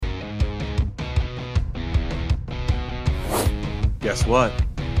Guess what?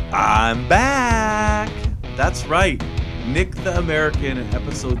 I'm back. That's right. Nick the American in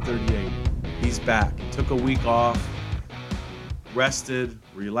episode 38. He's back. Took a week off, rested,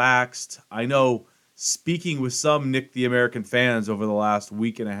 relaxed. I know, speaking with some Nick the American fans over the last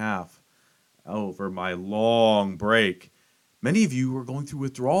week and a half, over my long break, many of you are going through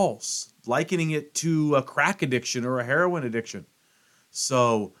withdrawals, likening it to a crack addiction or a heroin addiction.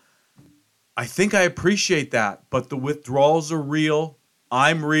 So I think I appreciate that, but the withdrawals are real.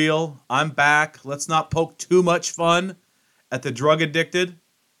 I'm back. Let's not poke too much fun at the drug addicted,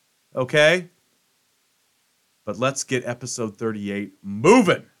 okay? But let's get episode 38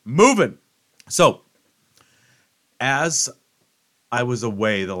 moving. So, as I was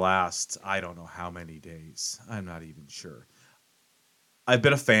away the last, I don't know how many days, I'm not even sure. I've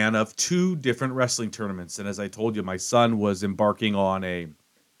been a fan of two different wrestling tournaments, and as I told you, my son was embarking on a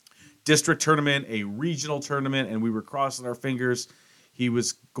district tournament, a regional tournament, and we were crossing our fingers. He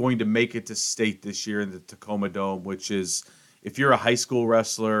was going to make it to state this year in the Tacoma Dome, which is, if you're a high school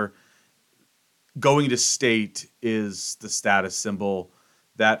wrestler, going to state is the status symbol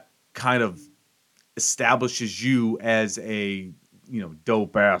that kind of establishes you as a,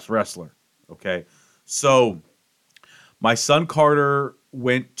 dope-ass wrestler, okay? So my son Carter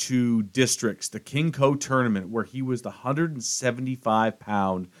went to districts, the King Co tournament, where he was the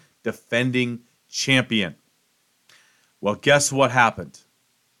 175-pound defending champion. Well, guess what happened?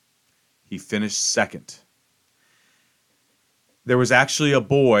 He finished second. There was actually a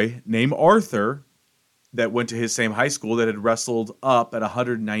boy named Arthur that went to his same high school that had wrestled up at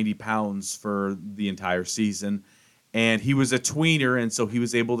 190 pounds for the entire season. And he was a tweener, and so he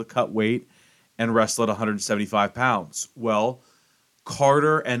was able to cut weight and wrestle at 175 pounds. Well,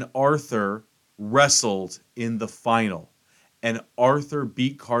 Carter and Arthur wrestled in the final. And Arthur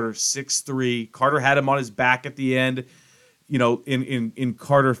beat Carter 6-3. Carter had him on his back at the end, in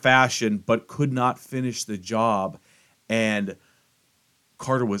Carter fashion, but could not finish the job. And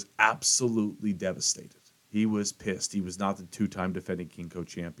Carter was absolutely devastated. He was pissed. He was not the two-time defending King Co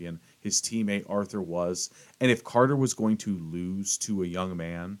champion. His teammate Arthur was. And if Carter was going to lose to a young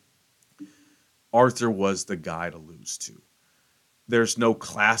man, Arthur was the guy to lose to. There's no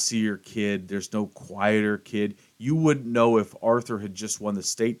classier kid. There's no quieter kid. You wouldn't know if Arthur had just won the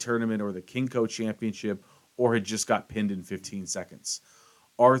state tournament or the King Co championship or had just got pinned in 15 seconds.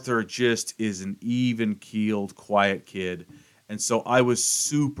 Arthur just is an even-keeled, quiet kid. And so I was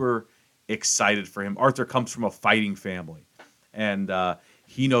super excited for him. Arthur comes from a fighting family. And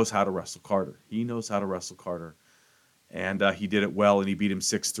he knows how to wrestle Carter. And he did it well, and he beat him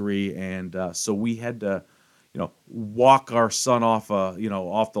 6-3. And so we had to walk our son off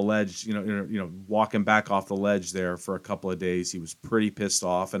the ledge, walk him back off the ledge there for a couple of days. He was pretty pissed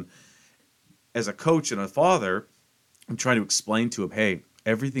off. And as a coach and a father, I'm trying to explain to him, hey,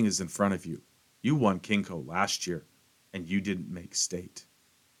 everything is in front of you. You won King Co last year, and you didn't make state.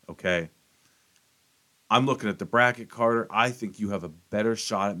 Okay? I'm looking at the bracket, Carter. I think you have a better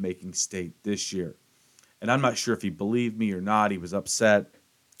shot at making state this year. And I'm not sure if he believed me or not. He was upset.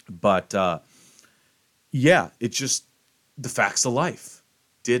 But, yeah, it's just the facts of life.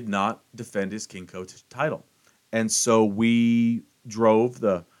 Did not defend his King Co title. And so we drove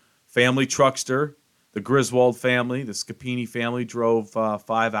the family truckster, the Griswold family, the Scapini family, drove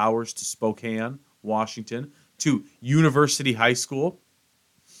 5 hours to Spokane, Washington, to University High School.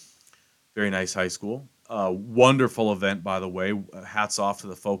 Very nice high school. Wonderful event, by the way. Hats off to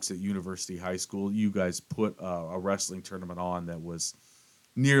the folks at University High School. You guys put a wrestling tournament on that was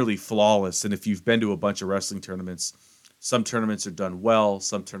nearly flawless. And if you've been to a bunch of wrestling tournaments, some tournaments are done well,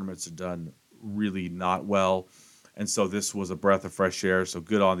 some tournaments are done really not well. And so this was a breath of fresh air. So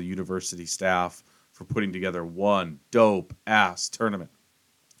good on the university staff for putting together one dope-ass tournament.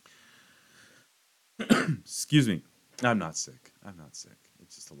 Excuse me. I'm not sick.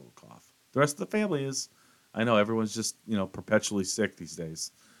 It's just a little cough. The rest of the family is. I know everyone's just, perpetually sick these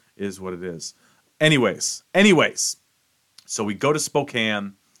days, is what it is. Anyways. So we go to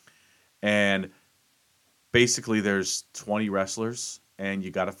Spokane, and basically there's 20 wrestlers, and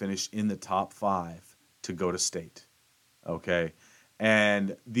you got to finish in the top 5 to go to state. Okay?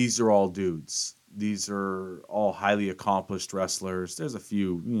 And these are all dudes. These are all highly accomplished wrestlers. There's a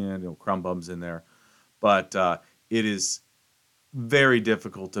few, crumb bums in there. But it is very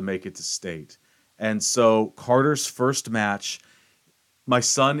difficult to make it to state. And so Carter's first match, my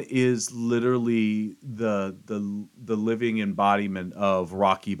son is literally the living embodiment of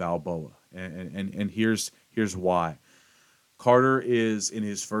Rocky Balboa. And here's why. Carter is in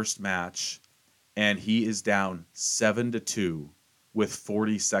his first match, and he is down 7-2 with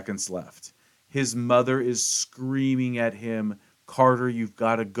 40 seconds left. His mother is screaming at him, Carter, you've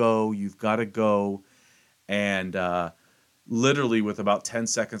got to go. You've got to go. And literally with about 10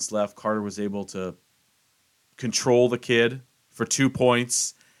 seconds left, Carter was able to control the kid for 2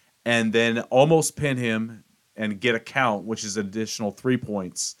 points and then almost pin him and get a count, which is an additional 3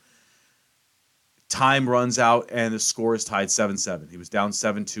 points. Time runs out, and the score is tied 7-7. He was down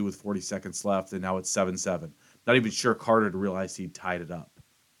 7-2 with 40 seconds left, and now it's 7-7. Not even sure Carter had realized he'd tied it up.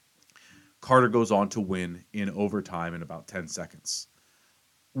 Carter goes on to win in overtime in about 10 seconds.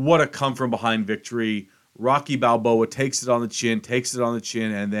 What a come-from-behind victory. Rocky Balboa takes it on the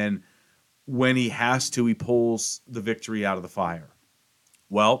chin, and then when he has to, he pulls the victory out of the fire.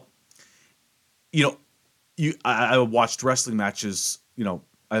 Well, I watched wrestling matches,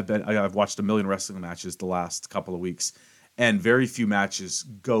 I've watched a million wrestling matches the last couple of weeks, and very few matches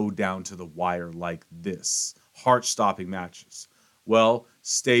go down to the wire like this. Heart-stopping matches. Well,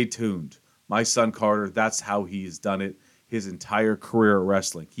 stay tuned. My son Carter, that's how he has done it his entire career at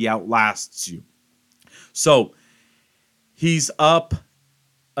wrestling. He outlasts you. So, he's up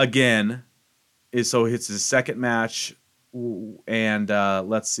again. So it's his second match, and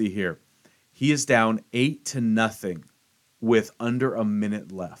let's see here. He is down 8-0 with under a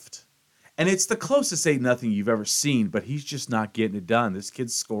minute left. And it's the closest 8-0 you've ever seen, but he's just not getting it done. This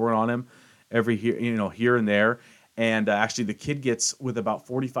kid's scoring on him here and there. And actually, the kid gets, with about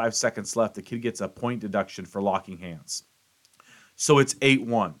 45 seconds left, the kid gets a point deduction for locking hands. So it's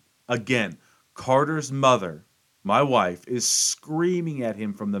 8-1. Again, Carter's mother, my wife, is screaming at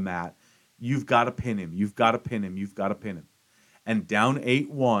him from the mat, "You've got to pin him. You've got to pin him. You've got to pin him." And down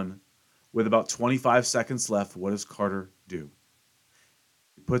 8-1, with about 25 seconds left, what does Carter do?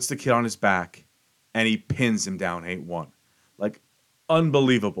 He puts the kid on his back, and he pins him down 8-1. Like,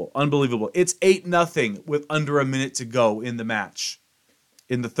 unbelievable. It's 8-0 with under a minute to go in the match,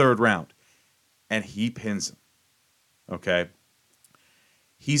 in the third round. And he pins him. Okay?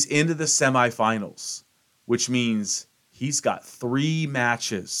 He's into the semifinals, which means he's got 3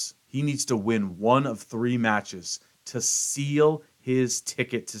 matches. He needs to win 1 of 3 matches to seal his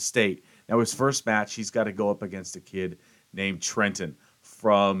ticket to state. Now, his first match, he's got to go up against a kid named Trenton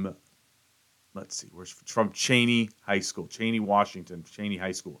from, from Cheney High School, Washington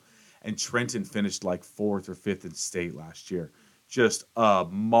High School. And Trenton finished like 4th or 5th in state last year. Just a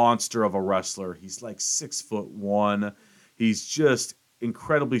monster of a wrestler. He's like 6'1". He's just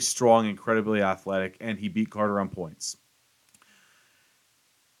incredibly strong, incredibly athletic, and he beat Carter on points.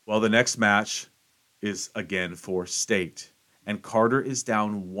 Well, the next match is again for state. And Carter is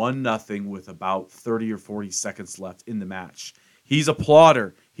down 1-0 with about 30 or 40 seconds left in the match. He's a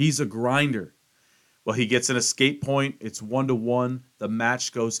plotter. He's a grinder. Well, he gets an escape point. It's 1-1. The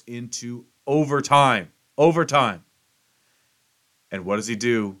match goes into overtime. And what does he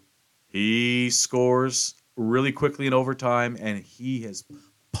do? He scores really quickly in overtime, and he has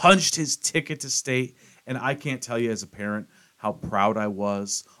punched his ticket to state. And I can't tell you as a parent how proud I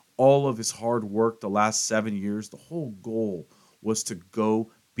was. All of his hard work the last 7 years, the whole goal was to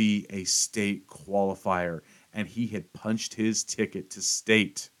go be a state qualifier, and he had punched his ticket to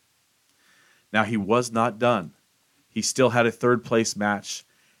state. Now, he was not done. He still had a third-place match,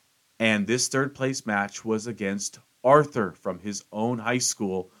 and this third-place match was against Arthur from his own high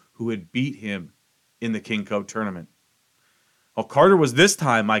school, who had beat him in the King Code tournament. Well, Carter was this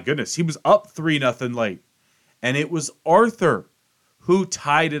time, my goodness, he was up 3-0 late, and it was Arthur who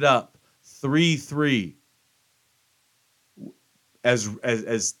tied it up 3-3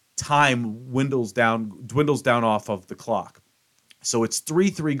 as time dwindles down off of the clock. So it's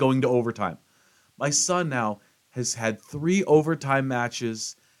 3-3 going to overtime. My son now has had 3 overtime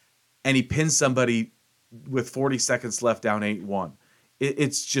matches, and he pins somebody with 40 seconds left down 8-1.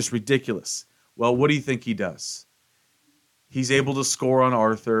 It's just ridiculous. Well, what do you think he does? He's able to score on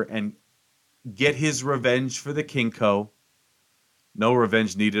Arthur and get his revenge for the Kinko. No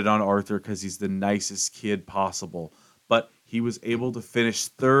revenge needed on Arthur because he's the nicest kid possible. But he was able to finish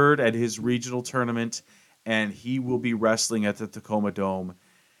 3rd at his regional tournament, and he will be wrestling at the Tacoma Dome.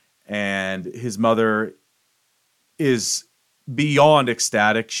 And his mother is beyond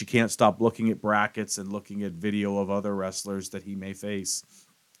ecstatic. She can't stop looking at brackets and looking at video of other wrestlers that he may face.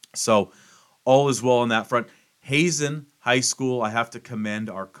 So all is well on that front. Hazen High School, I have to commend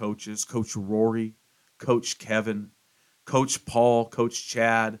our coaches, Coach Rory, Coach Kevin, Coach Paul, Coach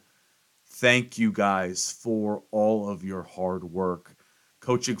Chad. Thank you guys for all of your hard work.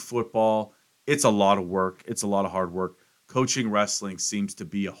 Coaching football, it's a lot of work. It's a lot of hard work. Coaching wrestling seems to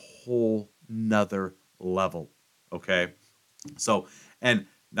be a whole nother level, okay? So, and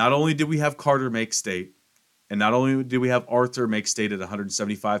not only did we have Carter make state, and not only did we have Arthur make state at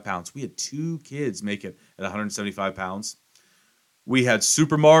 175 pounds, we had 2 kids make it at 175 pounds. We had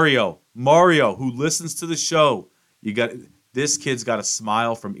Super Mario. Mario, who listens to the show. This kid's got a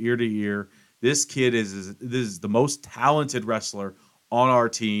smile from ear to ear. This is the most talented wrestler on our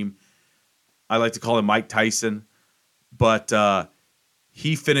team. I like to call him Mike Tyson, but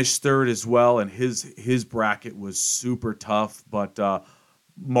he finished third as well, and his bracket was super tough. But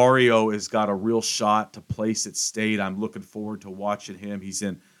Mario has got a real shot to place at state. I'm looking forward to watching him. He's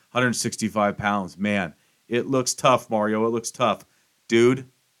in 165 pounds. Man, it looks tough, Mario. It looks tough. Dude,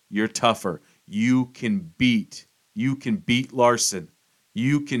 you're tougher. You can beat Larson.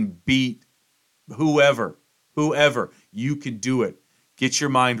 You can beat whoever. You can do it. Get your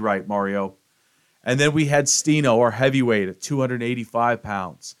mind right, Mario. And then we had Stino, our heavyweight, at 285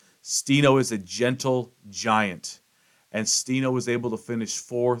 pounds. Stino is a gentle giant. And Stino was able to finish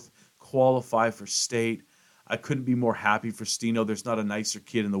fourth, qualify for state. I couldn't be more happy for Stino. There's not a nicer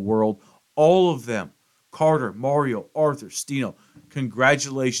kid in the world. All of them, Carter, Mario, Arthur, Stino,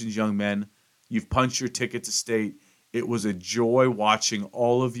 congratulations, young men. You've punched your ticket to state. It was a joy watching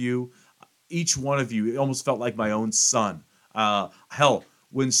all of you. Each one of you, it almost felt like my own son. Hell,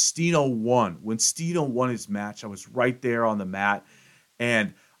 when Stino won his match, I was right there on the mat.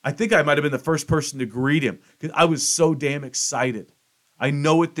 And I think I might have been the first person to greet him because I was so damn excited. I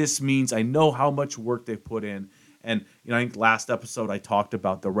know what this means. I know how much work they've put in. And I think last episode I talked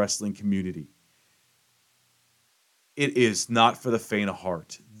about the wrestling community. It is not for the faint of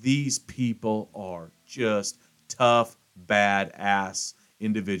heart. These people are just tough, badass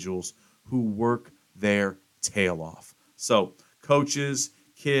individuals who work their tail off. So, coaches,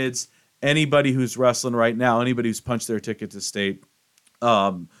 kids, anybody who's wrestling right now, anybody who's punched their ticket to state,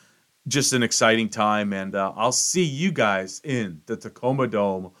 just an exciting time. And I'll see you guys in the Tacoma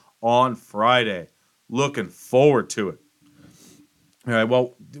Dome on Friday. Looking forward to it. All right,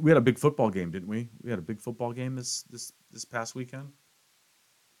 well, we had a big football game, didn't we? We had a big football game this past weekend.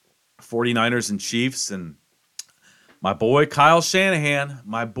 49ers and Chiefs, and my boy Kyle Shanahan,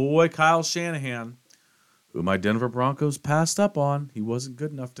 who my Denver Broncos passed up on. He wasn't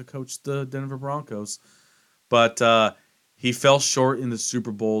good enough to coach the Denver Broncos. But he fell short in the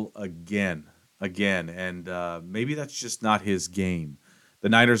Super Bowl again. And maybe that's just not his game. The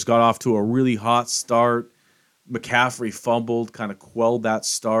Niners got off to a really hot start. McCaffrey fumbled, kind of quelled that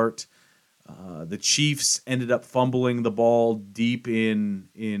start. The Chiefs ended up fumbling the ball deep in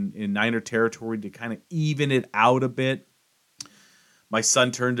Niner territory to kind of even it out a bit. My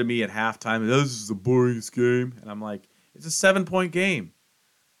son turned to me at halftime, "This is the boringest game." And I'm like, it's a 7-point game.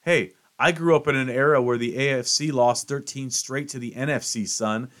 Hey, I grew up in an era where the AFC lost 13 straight to the NFC,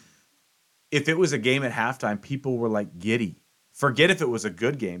 son. If it was a game at halftime, people were like giddy. Forget if it was a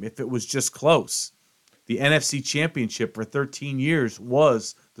good game, if it was just close. The NFC Championship for 13 years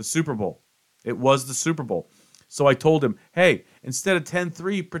was the Super Bowl. It was the Super Bowl. So I told him, hey, instead of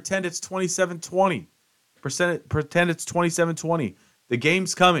 10-3, pretend it's 27-20. Pretend it's 27-20. The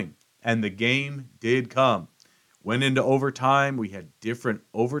game's coming. And the game did come. Went into overtime. We had different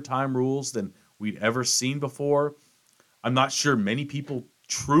overtime rules than we'd ever seen before. I'm not sure many people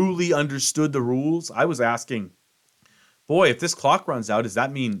truly understood the rules. I was asking, boy, if this clock runs out, does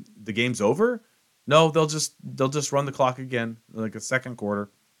that mean the game's over? No, they'll just run the clock again, like a second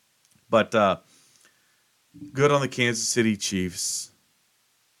quarter. But good on the Kansas City Chiefs.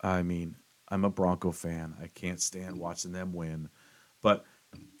 I mean, I'm a Bronco fan. I can't stand watching them win. But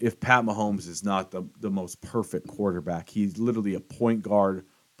if Pat Mahomes is not the most perfect quarterback, he's literally a point guard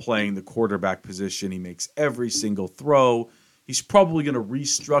playing the quarterback position. He makes every single throw. He's probably going to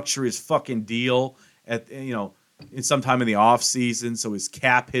restructure his fucking deal in sometime in the off season, so his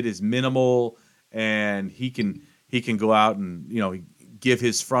cap hit is minimal, and he can go out and give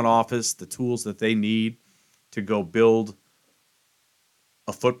his front office the tools that they need to go build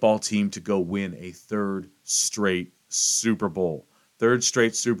a football team to go win a third straight Super Bowl.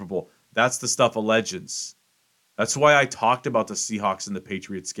 That's the stuff of legends. That's why I talked about the Seahawks and the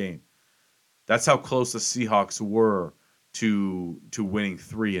Patriots game. That's how close the Seahawks were to winning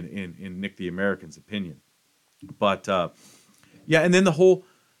 3 in Nick the American's opinion. But and then the whole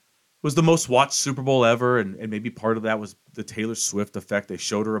was the most watched Super Bowl ever, and maybe part of that was the Taylor Swift effect. They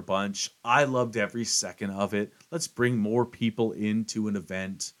showed her a bunch. I loved every second of it. Let's bring more people into an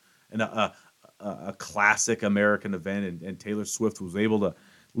event, and a classic American event, and Taylor Swift was able to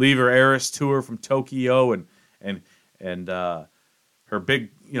leave her Eras tour from Tokyo and her big,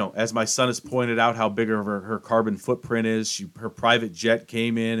 as my son has pointed out, how big of her carbon footprint is. Her private jet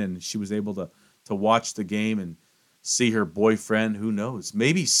came in, and she was able to watch the game and see her boyfriend, who knows,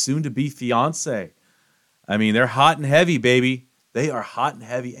 maybe soon to be fiance. I mean, they're hot and heavy, baby. They are hot and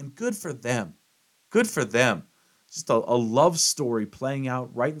heavy, and good for them. Good for them. Just a love story playing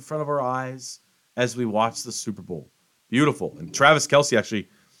out right in front of our eyes as we watch the Super Bowl. Beautiful. And Travis Kelce actually,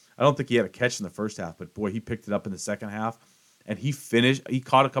 I don't think he had a catch in the first half, but boy, he picked it up in the second half. And he finished, he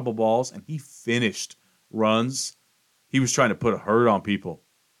caught a couple balls, and he finished runs. He was trying to put a hurt on people.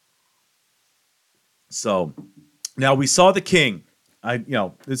 So now we saw the king.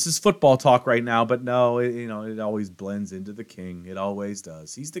 This is football talk right now, but no, it always blends into the king. It always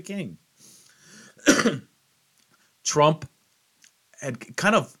does. He's the king. Trump had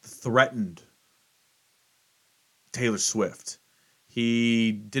kind of threatened Taylor Swift.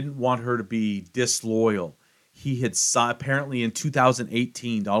 He didn't want her to be disloyal. He had apparently in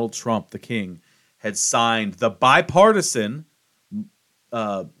 2018, Donald Trump, the king, had signed the bipartisan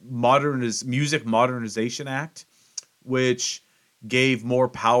Music Modernization Act, which gave more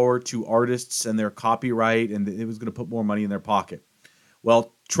power to artists and their copyright, and it was going to put more money in their pocket.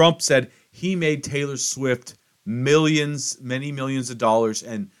 Well, Trump said he made Taylor Swift many millions of dollars,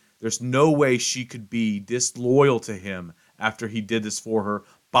 and there's no way she could be disloyal to him after he did this for her.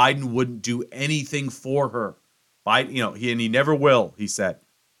 Biden wouldn't do anything for her. Biden, he never will, he said.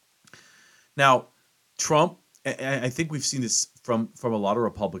 Now, Trump, I think we've seen this from a lot of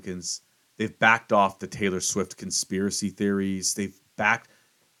Republicans. They've backed off the Taylor Swift conspiracy theories.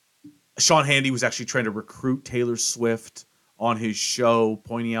 Sean Hannity was actually trying to recruit Taylor Swift on his show,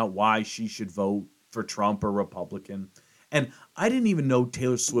 pointing out why she should vote for Trump or Republican. And I didn't even know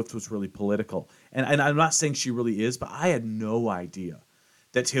Taylor Swift was really political. And I'm not saying she really is, but I had no idea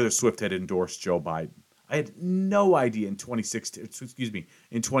that Taylor Swift had endorsed Joe Biden. I had no idea in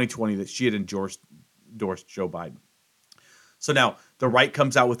 2020 that she had endorsed Joe Biden. So now the right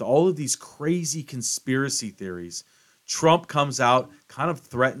comes out with all of these crazy conspiracy theories. Trump comes out, kind of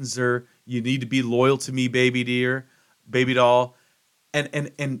threatens her. You need to be loyal to me, baby dear, baby doll.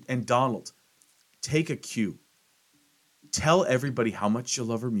 And Donald, take a cue. Tell everybody how much you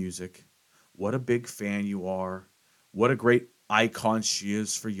love her music, what a big fan you are, what a great icon she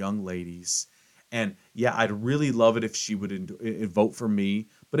is for young ladies. And yeah, I'd really love it if she would vote for me.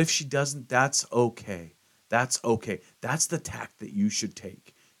 But if she doesn't, that's okay. That's okay. That's the tack that you should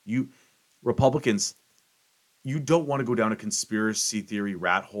take. You Republicans, you don't want to go down a conspiracy theory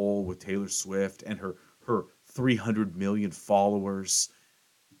rat hole with Taylor Swift and her 300 million followers.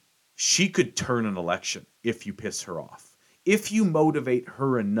 She could turn an election if you piss her off. If you motivate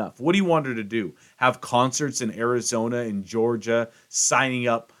her enough. What do you want her to do? Have concerts in Arizona and Georgia, signing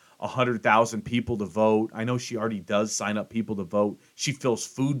up 100,000 people to vote. I know she already does sign up people to vote. She fills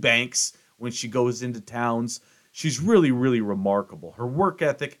food banks when she goes into towns. She's really, really remarkable. Her work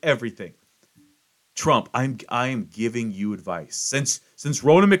ethic, everything. Trump, I am giving you advice. Since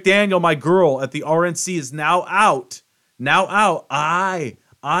Ronna McDaniel, my girl at the RNC, is now out,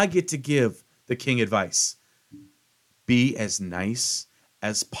 I get to give the king advice. Be as nice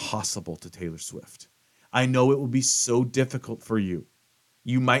as possible to Taylor Swift. I know it will be so difficult for you.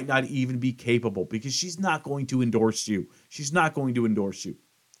 You might not even be capable because she's not going to endorse you. She's not going to endorse you.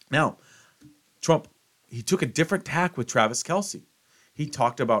 Now, Trump, he took a different tack with Travis Kelce. He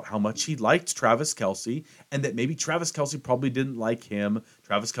talked about how much he liked Travis Kelce and that maybe Travis Kelce probably didn't like him.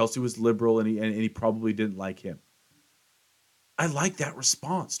 Travis Kelce was liberal and he probably didn't like him. I like that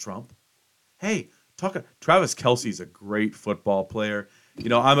response, Trump. Hey, Travis Kelce's a great football player.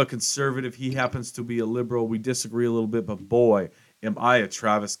 I'm a conservative. He happens to be a liberal. We disagree a little bit, but boy, am I a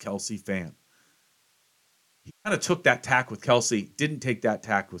Travis Kelce fan. He kind of took that tack with Kelce, didn't take that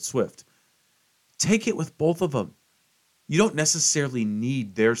tack with Swift. Take it with both of them. You don't necessarily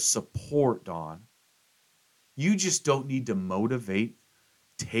need their support, Don. You just don't need to motivate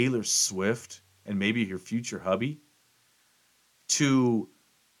Taylor Swift and maybe your future hubby to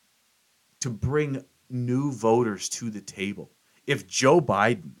bring new voters to the table. If Joe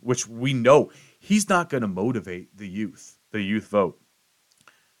Biden, which we know he's not going to motivate the youth vote,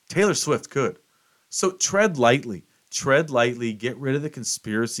 Taylor Swift could. So tread lightly, get rid of the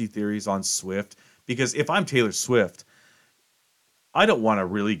conspiracy theories on Swift, because if I'm Taylor Swift, I don't want to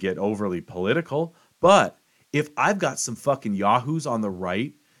really get overly political, but if I've got some fucking yahoos on the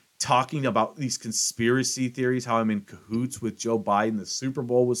right talking about these conspiracy theories, how I'm in cahoots with Joe Biden, the Super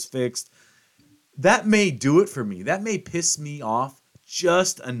Bowl was fixed, that may do it for me. That may piss me off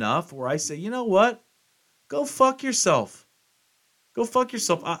just enough where I say, you know what? Go fuck yourself. Go fuck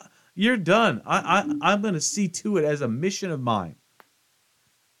yourself. You're done. I'm going to see to it as a mission of mine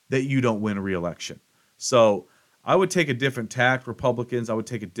that you don't win a re-election. So I would take a different tack, Republicans. I would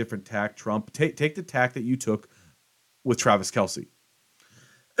take a different tack, Trump. Take the tack that you took with Travis Kelce.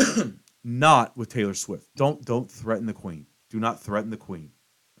 Not with Taylor Swift. Don't threaten the queen. Do not threaten the queen.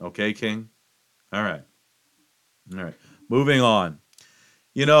 Okay, King? All right. All right. Moving on.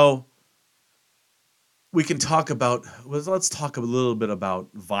 You know, we can talk about, let's talk a little bit about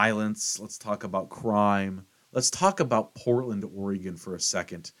violence. Let's talk about crime. Let's talk about Portland, Oregon for a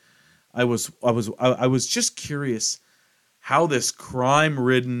second. I was just curious how this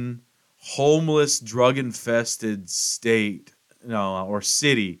crime-ridden, homeless, drug-infested state, or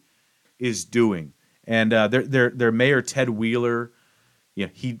city is doing. And their mayor Ted Wheeler,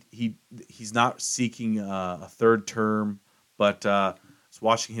 he's not seeking a third term, but I was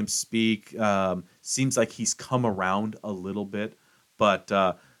watching him speak. Seems like he's come around a little bit, but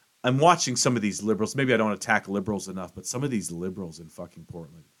I'm watching some of these liberals. Maybe I don't attack liberals enough, but some of these liberals in fucking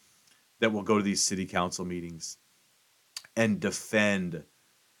Portland that will go to these city council meetings and defend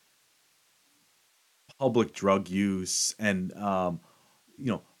public drug use and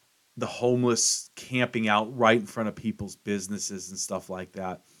the homeless camping out right in front of people's businesses and stuff like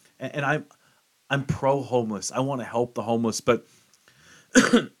that. And I'm pro homeless. I want to help the homeless, but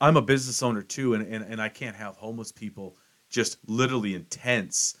I'm a business owner too, and I can't have homeless people just literally in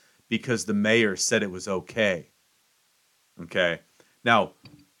tents because the mayor said it was okay. Okay. Now,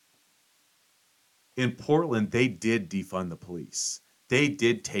 in Portland, they did defund the police. They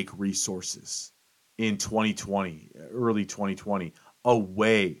did take resources in 2020, early 2020,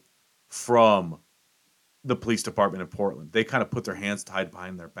 away from the police department in Portland. They kind of put their hands tied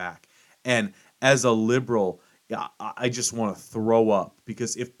behind their back. And as a liberal, I just want to throw up,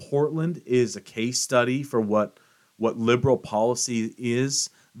 because if Portland is a case study for what liberal policy is,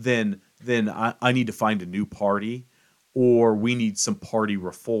 then I need to find a new party, or we need some party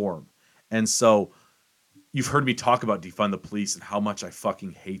reform. And so you've heard me talk about defund the police and how much I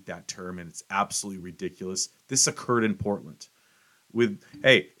fucking hate that term, and it's absolutely ridiculous. This occurred in Portland.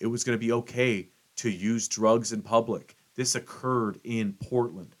 It was going to be okay to use drugs in public. This occurred in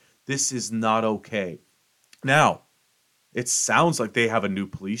Portland. This is not okay. Now, it sounds like they have a new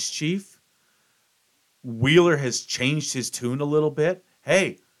police chief. Wheeler has changed his tune a little bit.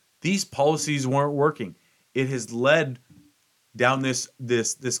 Hey, these policies weren't working. It has led down this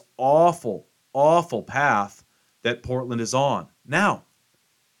awful path that Portland is on. Now,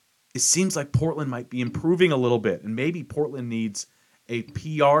 it seems like Portland might be improving a little bit, and maybe Portland needs a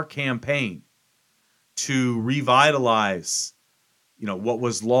PR campaign to revitalize, what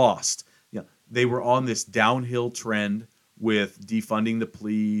was lost. They were on this downhill trend with defunding the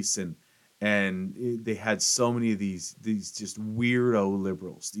police, and they had so many of these just weirdo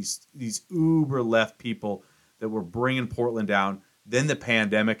liberals, these uber left people that were bringing Portland down. Then the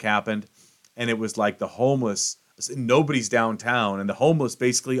pandemic happened, and it was like the homeless, nobody's downtown, and the homeless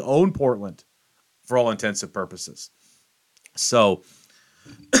basically own Portland for all intents and purposes. So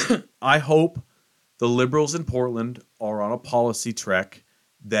I hope the liberals in Portland are on a policy trek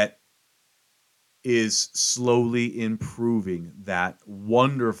that is slowly improving that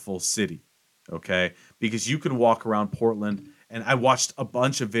wonderful city, okay? Because you can walk around Portland, and I watched a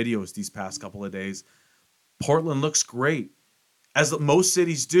bunch of videos these past couple of days. Portland looks great, as most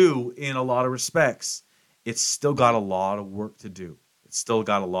cities do in a lot of respects. It's still got a lot of work to do.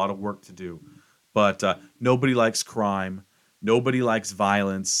 But nobody likes crime. Nobody likes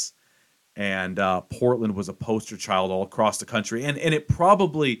violence. And Portland was a poster child all across the country. And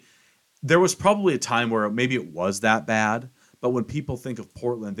there was probably a time where maybe it was that bad. But when people think of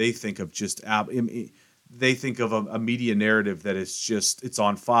Portland, they think of a media narrative that it's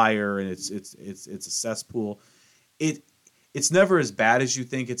on fire and it's a cesspool. It's never as bad as you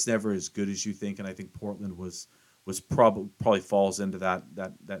think. It's never as good as you think. And I think Portland was probably falls into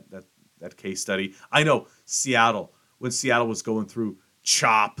that case study. I know Seattle, when Seattle was going through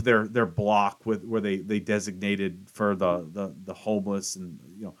CHOP, their block where they designated for the homeless, and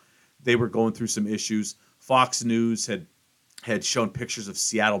they were going through some issues. Fox News had shown pictures of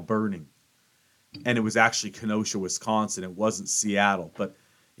Seattle burning, and it was actually Kenosha, Wisconsin. It wasn't Seattle, but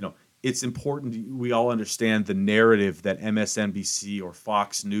it's important we all understand the narrative that MSNBC or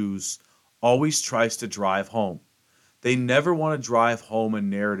Fox News always tries to drive home. They never want to drive home a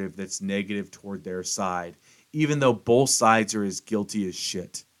narrative that's negative toward their side, even though both sides are as guilty as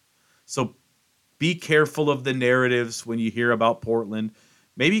shit. So be careful of the narratives when you hear about Portland.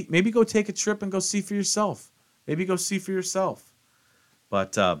 Maybe go take a trip and go see for yourself.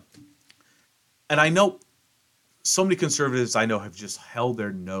 But and I know so many conservatives I know have just held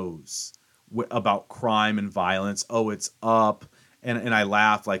their nose about crime and violence. Oh, it's up. And I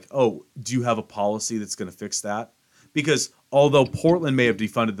laugh like, oh, do you have a policy that's going to fix that? Because although Portland may have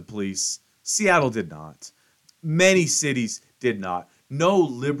defunded the police, Seattle did not. Many cities did not. No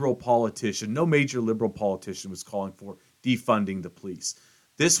major liberal politician was calling for defunding the police.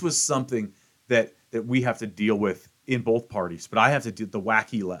 This was something that that we have to deal with in both parties, but I have to do the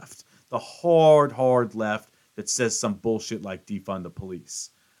wacky left, the hard left that says some bullshit like defund the police.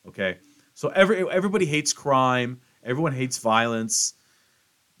 Okay, so everybody hates crime, everyone hates violence.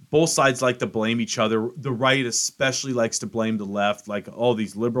 Both sides like to blame each other. The right especially likes to blame the left, like all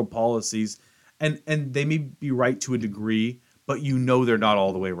these liberal policies, and they may be right to a degree, but they're not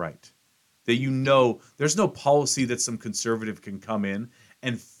all the way right. That there's no policy that some conservative can come in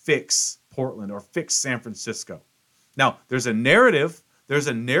and fix Portland or fix San Francisco. Now, there's a narrative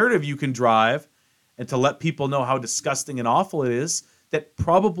you can drive and to let people know how disgusting and awful it is that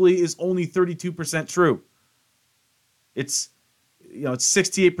probably is only 32% true. It's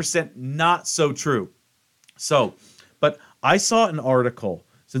 68% not so true. So, but I saw an article,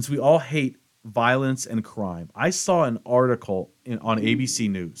 since we all hate violence and crime, I saw an article on ABC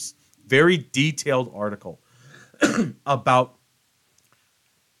News, very detailed article about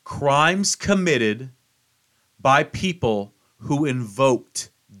crimes committed by people who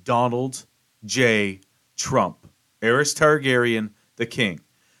invoked Donald J. Trump, Aerys Targaryen, the king.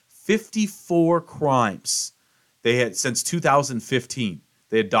 54 crimes they had since 2015.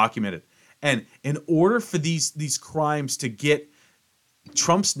 They had documented. And in order for these crimes to get,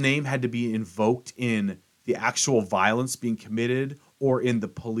 Trump's name had to be invoked in the actual violence being committed or in the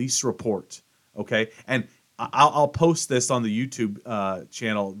police report. Okay? And I'll post this on the YouTube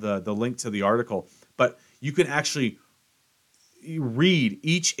channel, the link to the article. But you can actually read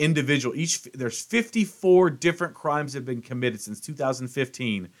each individual. There's 54 different crimes that have been committed since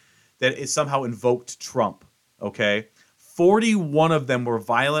 2015 that is somehow invoked Trump. Okay, 41 of them were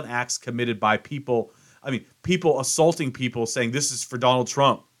violent acts committed by people. People assaulting people, saying this is for Donald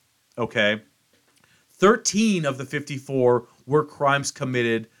Trump. Okay, 13 of the 54 were crimes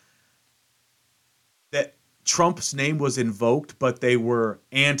committed that Trump's name was invoked, but they were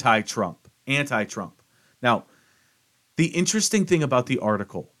anti-Trump. Now, the interesting thing about the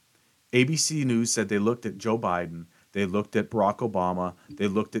article, ABC News said they looked at Joe Biden, they looked at Barack Obama, they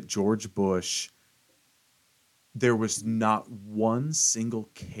looked at George Bush. There was not one single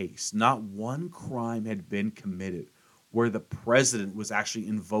case, not one crime had been committed where the president was actually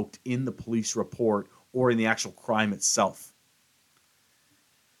invoked in the police report or in the actual crime itself.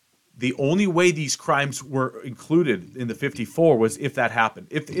 The only way these crimes were included in the 54 was if that happened.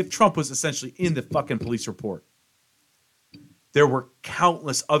 If Trump was essentially in the fucking police report. There were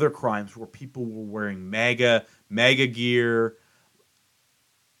countless other crimes where people were wearing MAGA gear.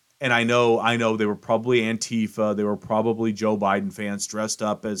 And I know they were probably Antifa. They were probably Joe Biden fans dressed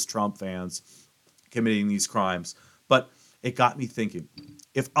up as Trump fans committing these crimes. But it got me thinking,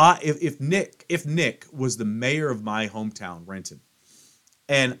 if Nick was the mayor of my hometown, Renton,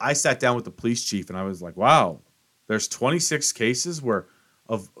 and I sat down with the police chief and I was like, wow, there's 26 cases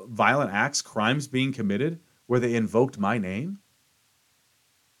of violent acts, crimes being committed where they invoked my name.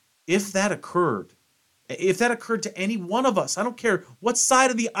 If that occurred to any one of us, I don't care what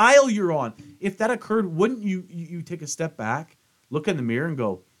side of the aisle you're on, if that occurred, wouldn't you take a step back, look in the mirror and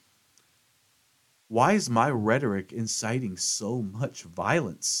go, why is my rhetoric inciting so much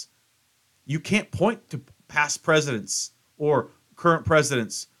violence? You can't point to past presidents or current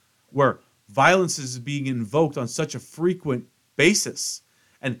presidents where violence is being invoked on such a frequent basis.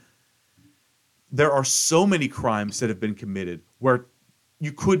 And there are so many crimes that have been committed where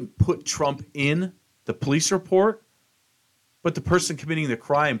you couldn't put Trump in the police report, but the person committing the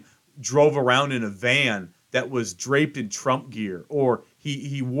crime drove around in a van that was draped in Trump gear, or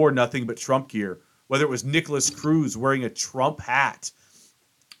he wore nothing but Trump gear, whether it was Nicholas Cruz wearing a Trump hat.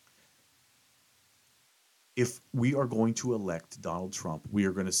 If we are going to elect Donald Trump, we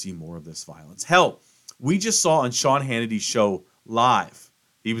are going to see more of this violence. Hell, we just saw on Sean Hannity's show live.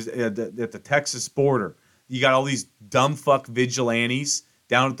 He was at the Texas border. You got all these dumb fuck vigilantes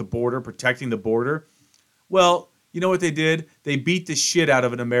down at the border, protecting the border. Well, you know what they did? They beat the shit out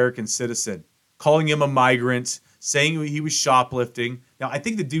of an American citizen, calling him a migrant, saying he was shoplifting. Now, I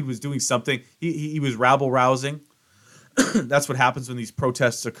think the dude was doing something. He was rabble-rousing. That's what happens when these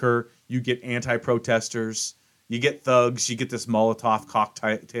protests occur. You get anti-protesters. You get thugs. You get this Molotov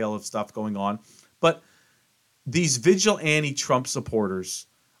cocktail of stuff going on. But these vigilante Trump supporters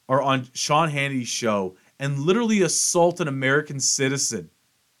are on Sean Hannity's show and literally assault an American citizen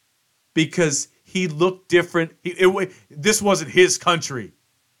because he looked different. This wasn't his country.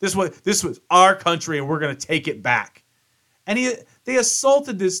 This was our country, and we're going to take it back. And they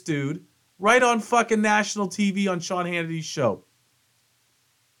assaulted this dude right on fucking national TV on Sean Hannity's show.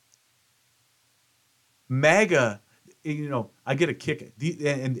 MAGA, I get a kick.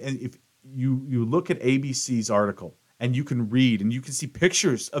 And if you look at ABC's article, and you can read and you can see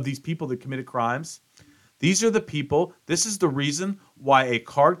pictures of these people that committed crimes. These are the people. This is the reason why a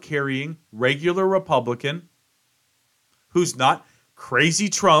card-carrying regular Republican who's not crazy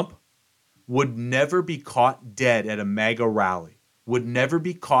Trump would never be caught dead at a MAGA rally. Would never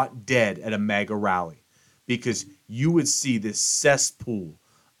be caught dead at a MAGA rally. Because you would see this cesspool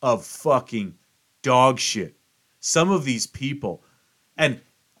of fucking dog shit. Some of these people, and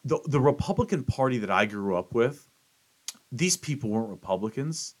the Republican Party that I grew up with, these people weren't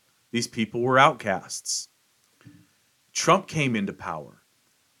Republicans. These people were outcasts. Trump came into power.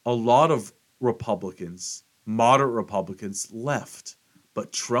 A lot of Republicans, moderate Republicans, left.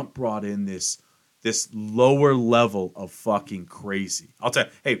 But Trump brought in this lower level of fucking crazy. I'll tell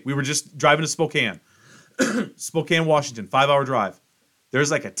you, hey, we were just driving to Spokane. Spokane, Washington, 5-hour drive.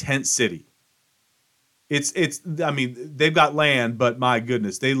 There's like a tent city. I mean, they've got land, but my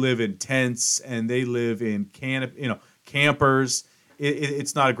goodness, they live in tents and they live in campers.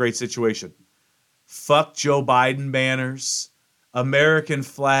 It's not a great situation. Fuck Joe Biden banners, American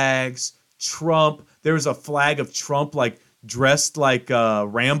flags, Trump. There was a flag of Trump like dressed like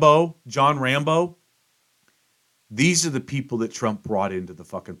Rambo, John Rambo. These are the people that Trump brought into the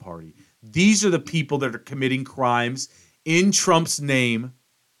fucking party. These are the people that are committing crimes in Trump's name.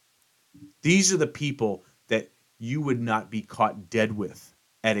 These are the people that you would not be caught dead with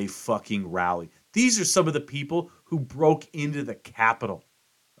at a fucking rally. These are some of the people who broke into the Capitol.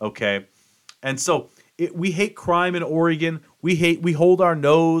 Okay? And so we hate crime in Oregon. We hold our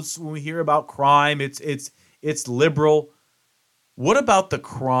nose when we hear about crime. It's liberal. What about the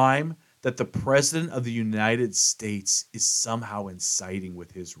crime that the President of the United States is somehow inciting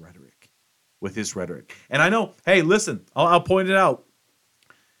with his rhetoric? And I know, hey, listen, I'll point it out.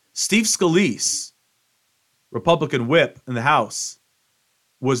 Steve Scalise, Republican whip in the House,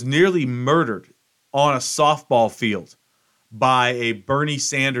 was nearly murdered on a softball field by a Bernie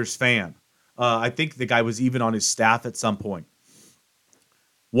Sanders fan. I think the guy was even on his staff at some point.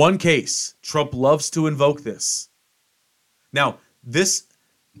 One case. Trump loves to invoke this. Now, this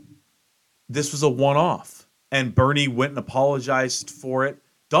was a one-off, and Bernie went and apologized for it.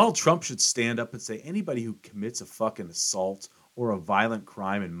 Donald Trump should stand up and say, anybody who commits a fucking assault or a violent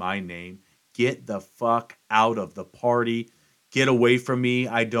crime in my name, get the fuck out of the party. Get away from me.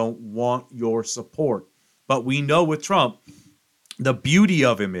 I don't want your support. But we know with Trump, the beauty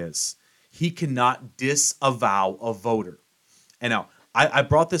of him is he cannot disavow a voter. And now, I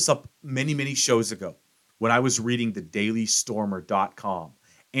brought this up many, many shows ago when I was reading thedailystormer.com.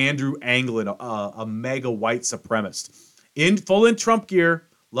 Andrew Anglin, a mega white supremacist, in Trump gear,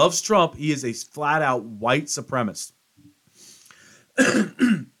 loves Trump. He is a flat-out white supremacist.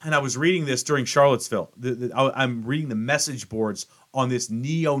 And I was reading this during Charlottesville. I'm reading the message boards on this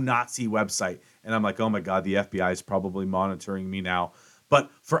neo-Nazi website. And I'm like, oh my God, the FBI is probably monitoring me now. But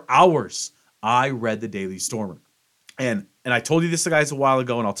for hours, I read the Daily Stormer. And I told you this, guys, a while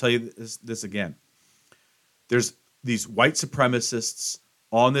ago, and I'll tell you this again. There's these white supremacists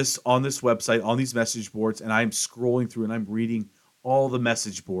on this website, on these message boards, and I'm scrolling through and I'm reading all the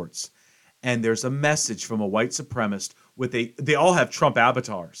message boards. And there's a message from a white supremacist they all have Trump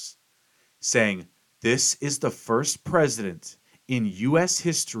avatars saying, this is the first president in U.S.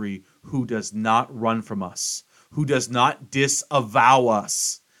 history who does not run from us, who does not disavow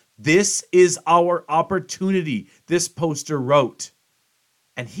us. This is our opportunity, this poster wrote.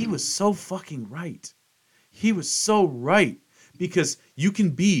 And he was so fucking right. He was so right. Because you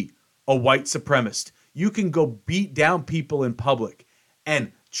can be a white supremacist. You can go beat down people in public.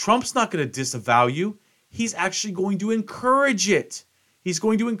 And Trump's not going to disavow you. He's actually going to encourage it. He's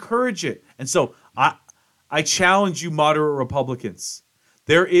going to encourage it. And so I challenge you, moderate Republicans.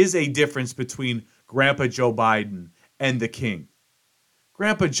 There is a difference between Grandpa Joe Biden and the king.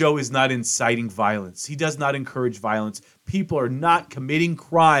 Grandpa Joe is not inciting violence. He does not encourage violence. People are not committing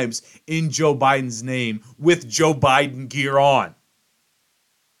crimes in Joe Biden's name with Joe Biden gear on.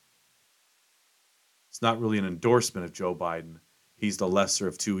 It's not really an endorsement of Joe Biden. He's the lesser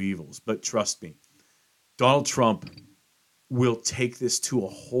of two evils. But trust me, Donald Trump will take this to a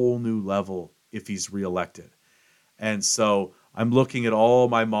whole new level if he's reelected. And so I'm looking at all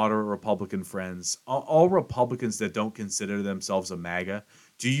my moderate Republican friends, all Republicans that don't consider themselves a MAGA.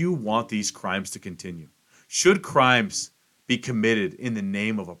 Do you want these crimes to continue? Should crimes be committed in the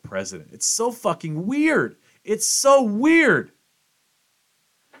name of a president? It's so fucking weird. It's so weird.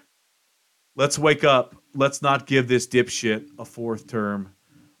 Let's wake up. Let's not give this dipshit a fourth term.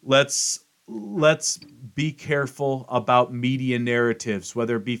 Let's be careful about media narratives,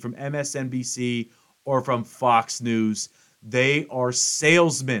 whether it be from MSNBC or from Fox News. They are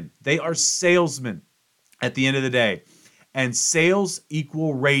salesmen. They are salesmen at the end of the day. And sales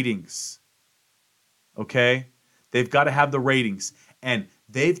equal ratings. Okay? They've got to have the ratings. And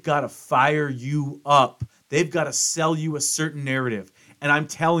they've got to fire you up. They've got to sell you a certain narrative. And I'm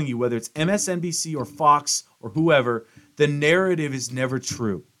telling you, whether it's MSNBC or Fox or whoever, the narrative is never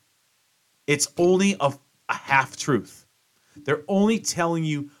true. It's only a half truth. They're only telling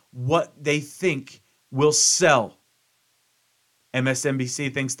you what they think will sell.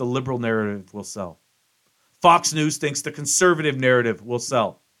 MSNBC thinks the liberal narrative will sell. Fox News thinks the conservative narrative will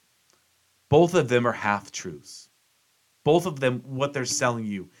sell. Both of them are half-truths. Both of them, what they're selling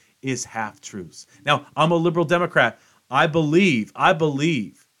you is half-truths. Now, I'm a liberal Democrat. I believe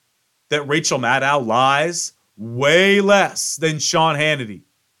that Rachel Maddow lies way less than Sean Hannity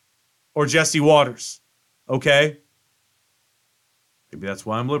or Jesse Waters. Okay? Maybe that's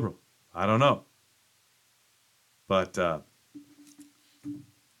why I'm liberal. I don't know. But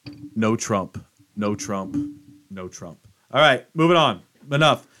no Trump. No Trump. No Trump. All right, moving on.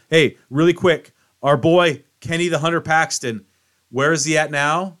 Enough. Hey, really quick. Our boy, Kenny the Hunter Paxton, where is he at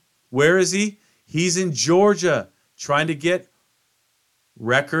now? Where is he? He's in Georgia trying to get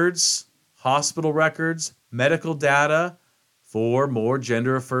records, hospital records, medical data for more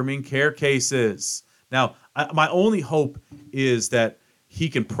gender-affirming care cases. Now, my only hope is that he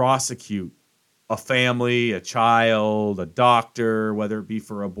can prosecute a family, a child, a doctor, whether it be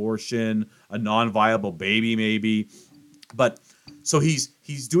for abortion, a non-viable baby maybe. But so he's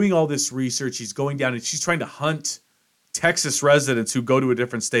doing all this research. He's going down and she's trying to hunt Texas residents who go to a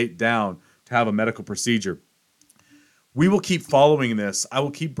different state down to have a medical procedure. We will keep following this. I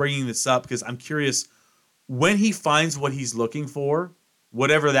will keep bringing this up because I'm curious when he finds what he's looking for,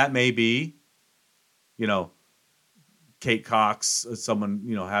 whatever that may be. You know, Kate Cox, someone,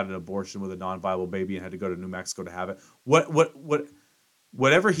 had an abortion with a non-viable baby and had to go to New Mexico to have it.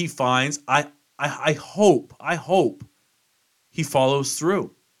 Whatever he finds, I hope he follows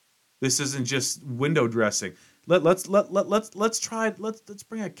through. This isn't just window dressing. Let's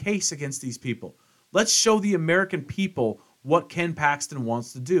bring a case against these people. Let's show the American people what Ken Paxton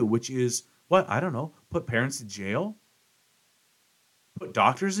wants to do, which is what? I don't know. Put parents in jail? Put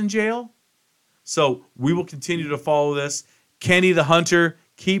doctors in jail? So we will continue to follow this. Kenny the Hunter,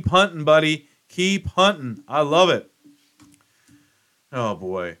 keep hunting, buddy. Keep hunting. I love it. Oh,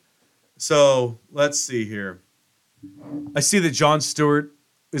 boy. So let's see here. I see that Jon Stewart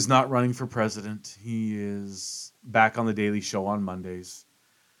is not running for president. He is back on the Daily Show on Mondays.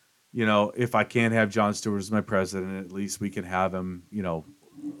 If I can't have Jon Stewart as my president, at least we can have him,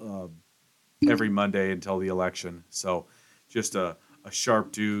 every Monday until the election. So just a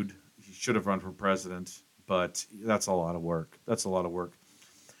sharp dude. He should have run for president, but that's a lot of work. That's a lot of work.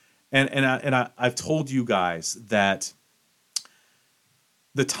 And I've told you guys that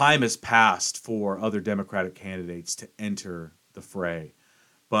the time has passed for other Democratic candidates to enter the fray.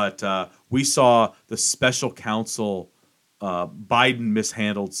 But we saw the special counsel, Biden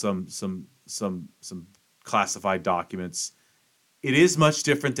mishandled some classified documents. It is much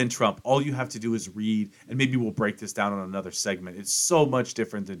different than Trump. All you have to do is read, and maybe we'll break this down on another segment. It's so much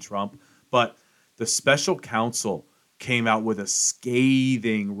different than Trump. But the special counsel came out with a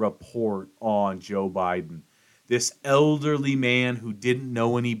scathing report on Joe Biden. This elderly man who didn't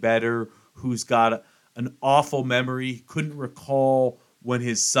know any better, who's got an awful memory, couldn't recall when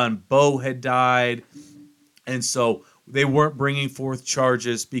his son Beau had died. And so they weren't bringing forth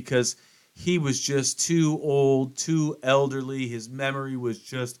charges because he was just too old, too elderly. His memory was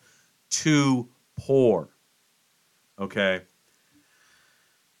just too poor. Okay?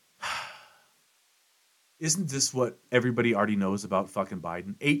 Isn't this what everybody already knows about fucking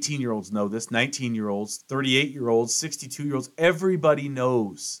Biden? 18-year-olds know this, 19-year-olds, 38-year-olds, 62-year-olds. Everybody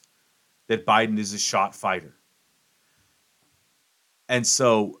knows that Biden is a shot fighter. And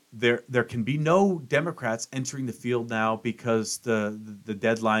so there can be no Democrats entering the field now because the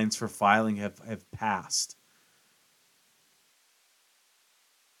deadlines for filing have passed.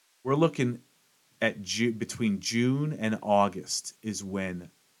 We're looking at between June and August is when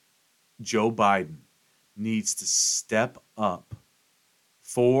Joe Biden needs to step up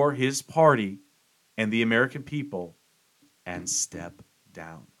for his party and the American people and step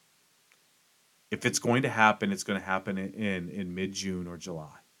down. If it's going to happen, it's going to happen in mid-June or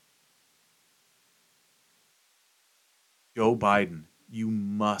July. Joe Biden, you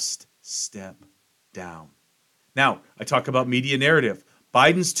must step down. Now, I talk about media narrative.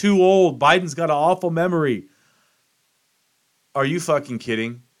 Biden's too old. Biden's got an awful memory. Are you fucking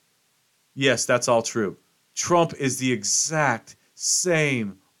kidding? Yes, that's all true. Trump is the exact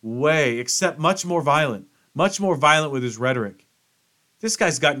same way, except much more violent with his rhetoric. This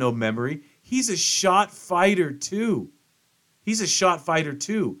guy's got no memory. He's a shot fighter too. He's a shot fighter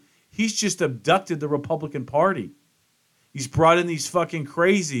too. He's just abducted the Republican Party. He's brought in these fucking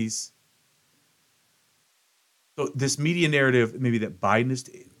crazies. So this media narrative, maybe that Biden is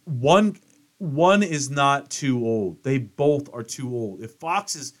one is not too old. They both are too old. If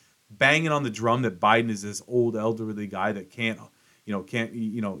Fox is banging on the drum that Biden is this old elderly guy that can't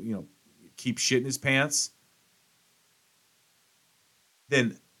keep shit in his pants,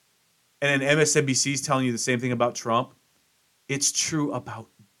 then and then MSNBC is telling you the same thing about Trump. It's true about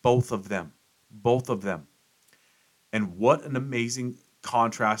both of them. Both of them. And what an amazing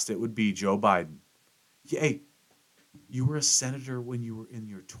contrast it would be, Joe Biden. Hey, you were a senator when you were in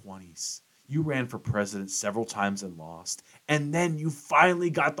your 20s. You ran for president several times and lost. And then you finally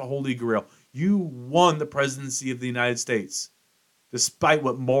got the Holy Grail. You won the presidency of the United States, despite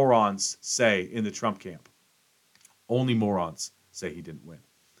what morons say in the Trump camp. Only morons say he didn't win.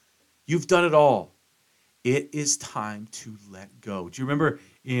 You've done it all. It is time to let go. Do you remember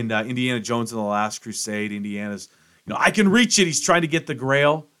in Indiana Jones and the Last Crusade, Indiana's, I can reach it. He's trying to get the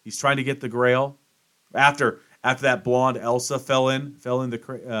Grail. After that blonde Elsa fell in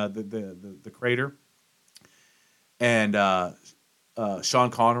the crater. And Sean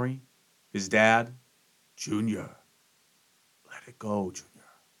Connery, his dad, Junior, let it go, Junior.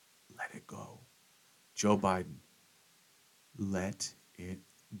 Let it go. Joe Biden, let it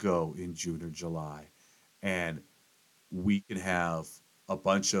go in June or July. And we can have a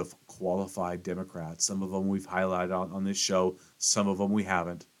bunch of qualified Democrats. Some of them we've highlighted on this show. Some of them we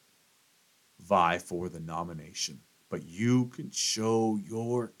haven't. Vie for the nomination. But you can show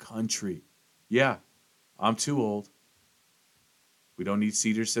your country. Yeah, I'm too old. We don't need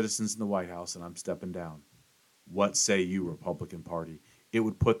senior citizens in the White House, and I'm stepping down. What say you, Republican Party? It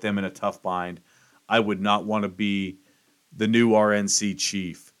would put them in a tough bind. I would not want to be the new RNC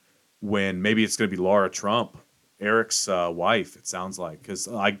chief when maybe it's going to be Laura Trump, Eric's wife, it sounds like. Because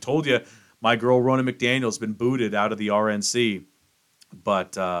I told you, my girl Ronna McDaniel's been booted out of the RNC.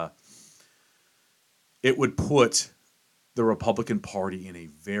 But it would put the Republican Party in a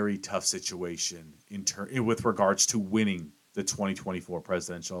very tough situation with regards to winning the 2024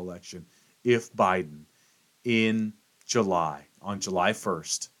 presidential election if Biden in July, on July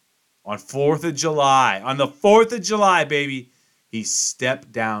 1st, on the 4th of July, baby, he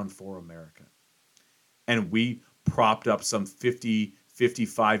stepped down for America. And we propped up some 50,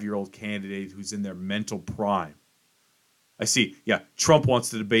 55-year-old candidate who's in their mental prime. I see. Yeah, Trump wants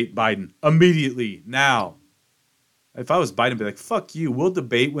to debate Biden immediately, now. If I was Biden, I'd be like, fuck you. We'll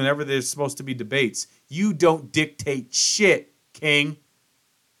debate whenever there's supposed to be debates. You don't dictate shit, King.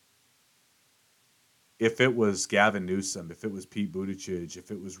 If it was Gavin Newsom, if it was Pete Buttigieg, if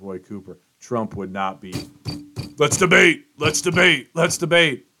it was Roy Cooper, Trump would not be, let's debate.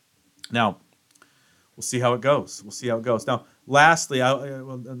 Now, we'll see how it goes. Now, lastly,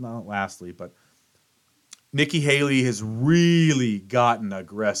 not lastly, but Nikki Haley has really gotten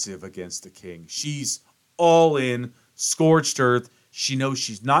aggressive against the king. She's all in, scorched earth. She knows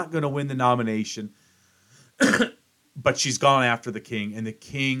she's not going to win the nomination, but she's gone after the king. And the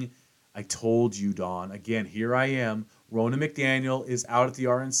king, I told you, Dawn, again, here I am. Ronna McDaniel is out at the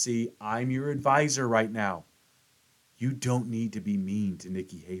RNC. I'm your advisor right now. You don't need to be mean to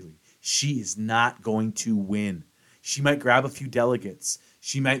Nikki Haley. She is not going to win. She might grab a few delegates.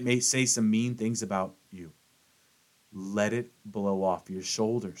 She might say some mean things about you. Let it blow off your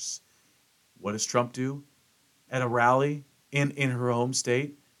shoulders. What does Trump do at a rally in her home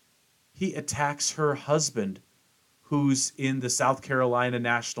state? He attacks her husband, who's in the South Carolina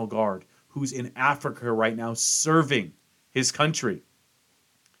National Guard, who's in Africa right now serving his country.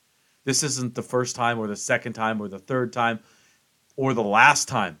 This isn't the first time or the second time or the third time or the last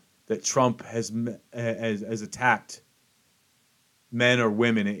time that Trump has attacked men or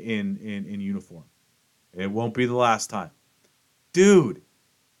women in uniform. It won't be the last time. Dude,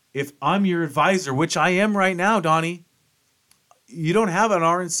 if I'm your advisor, which I am right now, Donnie, you don't have an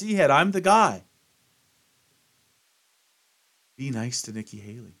RNC head. I'm the guy. Be nice to Nikki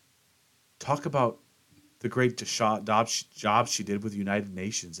Haley. Talk about the great job she did with the United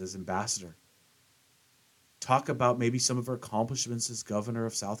Nations as ambassador. Talk about maybe some of her accomplishments as governor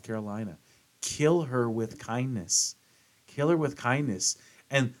of South Carolina. Kill her with kindness.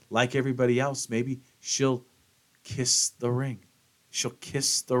 And like everybody else, maybe she'll kiss the ring.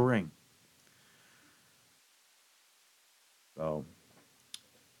 So,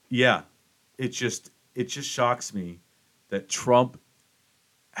 yeah, it just shocks me that Trump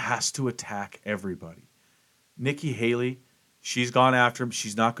has to attack everybody. Nikki Haley, she's gone after him.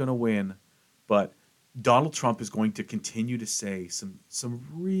 She's not going to win, but Donald Trump is going to continue to say some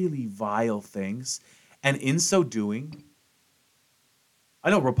really vile things, and in so doing, I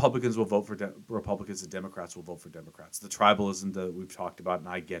know Republicans will vote for Republicans and Democrats will vote for Democrats. The tribalism that we've talked about, and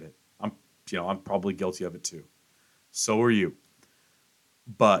I get it. I'm probably guilty of it too. So are you.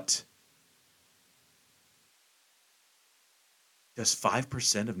 But does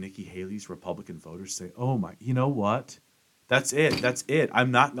 5% of Nikki Haley's Republican voters say, "Oh my, you know what? That's it. That's it.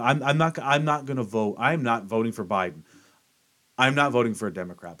 I'm not going to vote. I'm not voting for Biden. I'm not voting for a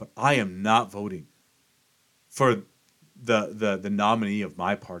Democrat, but I am not voting for the nominee of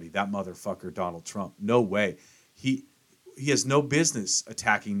my party, that motherfucker Donald Trump. No way. He has no business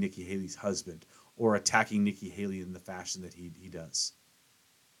attacking Nikki Haley's husband or attacking Nikki Haley in the fashion that he does.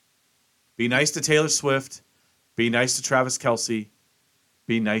 Be nice to Taylor Swift. Be nice to Travis Kelce.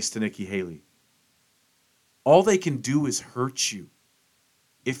 Be nice to Nikki Haley. All they can do is hurt you.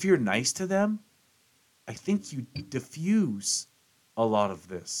 If you're nice to them, I think you diffuse a lot of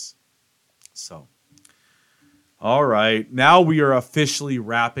this. So, all right. Now we are officially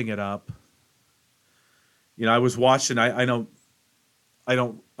wrapping it up. You know, I was watching. I don't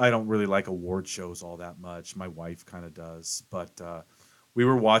really like award shows all that much. My wife kind of does, but we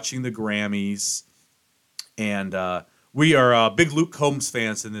were watching the Grammys, and we are big Luke Combs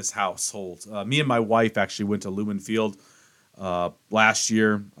fans in this household. Me and my wife actually went to Lumen Field last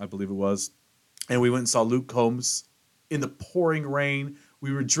year, I believe it was, and we went and saw Luke Combs in the pouring rain.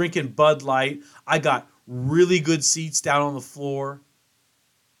 We were drinking Bud Light. I got really good seats down on the floor.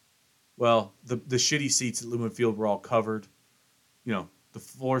 Well, the shitty seats at Lumen Field were all covered. You know, the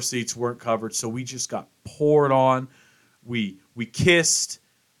floor seats weren't covered, so we just got poured on. We kissed,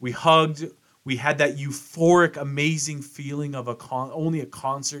 we hugged, we had that euphoric, amazing feeling of only a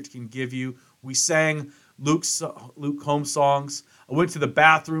concert can give you. We sang Luke Combs songs. I went to the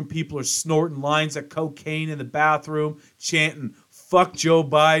bathroom. People are snorting lines of cocaine in the bathroom, chanting "Fuck Joe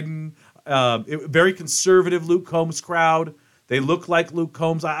Biden." Very conservative Luke Combs crowd. They look like Luke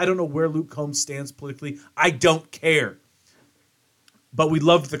Combs. I don't know where Luke Combs stands politically. I don't care. But we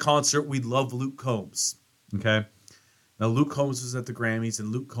loved the concert. We love Luke Combs. Okay. Now Luke Combs was at the Grammys,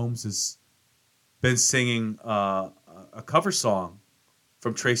 and Luke Combs has been singing a cover song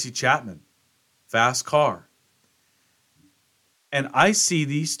from Tracy Chapman, "Fast Car." And I see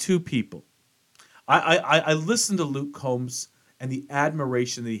these two people. I listen to Luke Combs and the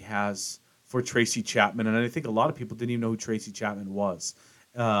admiration that he has for Tracy Chapman, and I think a lot of people didn't even know who Tracy Chapman was.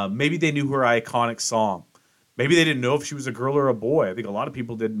 Maybe they knew her iconic song. Maybe they didn't know if she was a girl or a boy. I think a lot of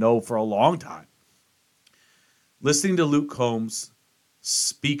people didn't know for a long time. Listening to Luke Combs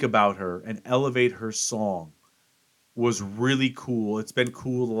speak about her and elevate her song was really cool. It's been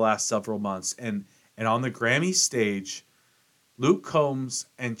cool the last several months. And on the Grammy stage, Luke Combs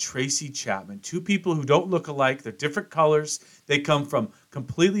and Tracy Chapman, two people who don't look alike. They're different colors. They come from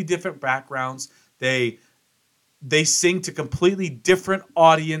completely different backgrounds. They sing to completely different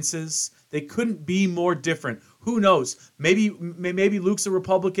audiences. They couldn't be more different. Who knows? Maybe Luke's a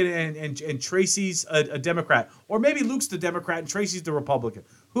Republican and Tracy's a Democrat. Or maybe Luke's the Democrat and Tracy's the Republican.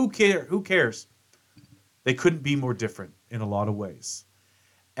 Who cares? They couldn't be more different in a lot of ways.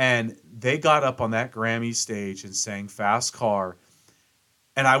 And they got up on that Grammy stage and sang "Fast Car."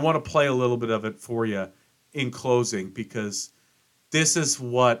 And I want to play a little bit of it for you in closing, because this is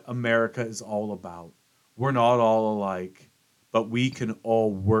what America is all about. We're not all alike, but we can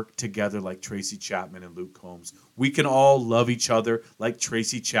all work together like Tracy Chapman and Luke Combs. We can all love each other like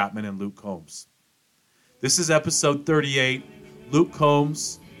Tracy Chapman and Luke Combs. This is episode 38, Luke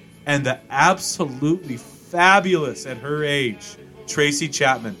Combs and the absolutely fabulous at her age, Tracy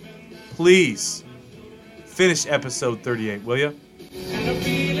Chapman. Please finish episode 38, will you? And a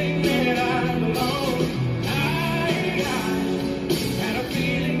feeling that I belong. And a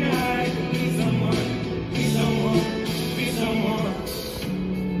feeling I could be someone, be someone, be someone.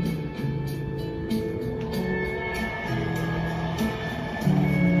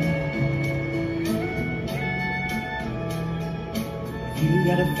 You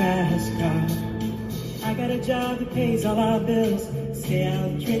got a fast car. I got a job that pays all our bills. Stay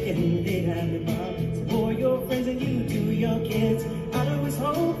out drinking late at the bar. For your friends and you to your kids, I'd always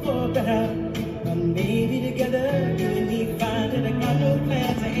hope for better. But maybe together, you and me find it. I got no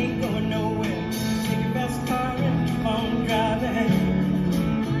plans, I ain't going nowhere. Take your fast car and keep on driving.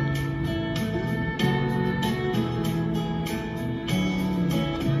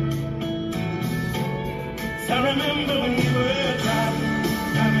 So I remember when we were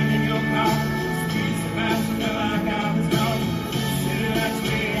driving in your car. Streets of fast, felt like I was lost. Sitting next to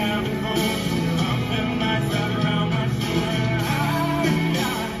me out in home.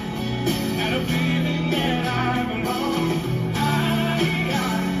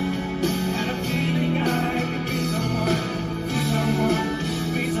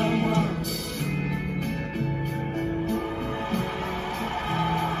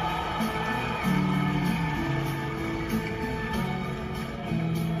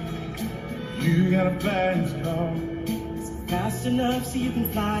 You got a fast car. Is it fast enough so you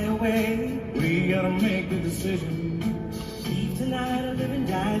can fly away? We gotta make the decision. Leave tonight or live and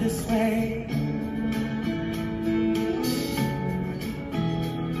die this way.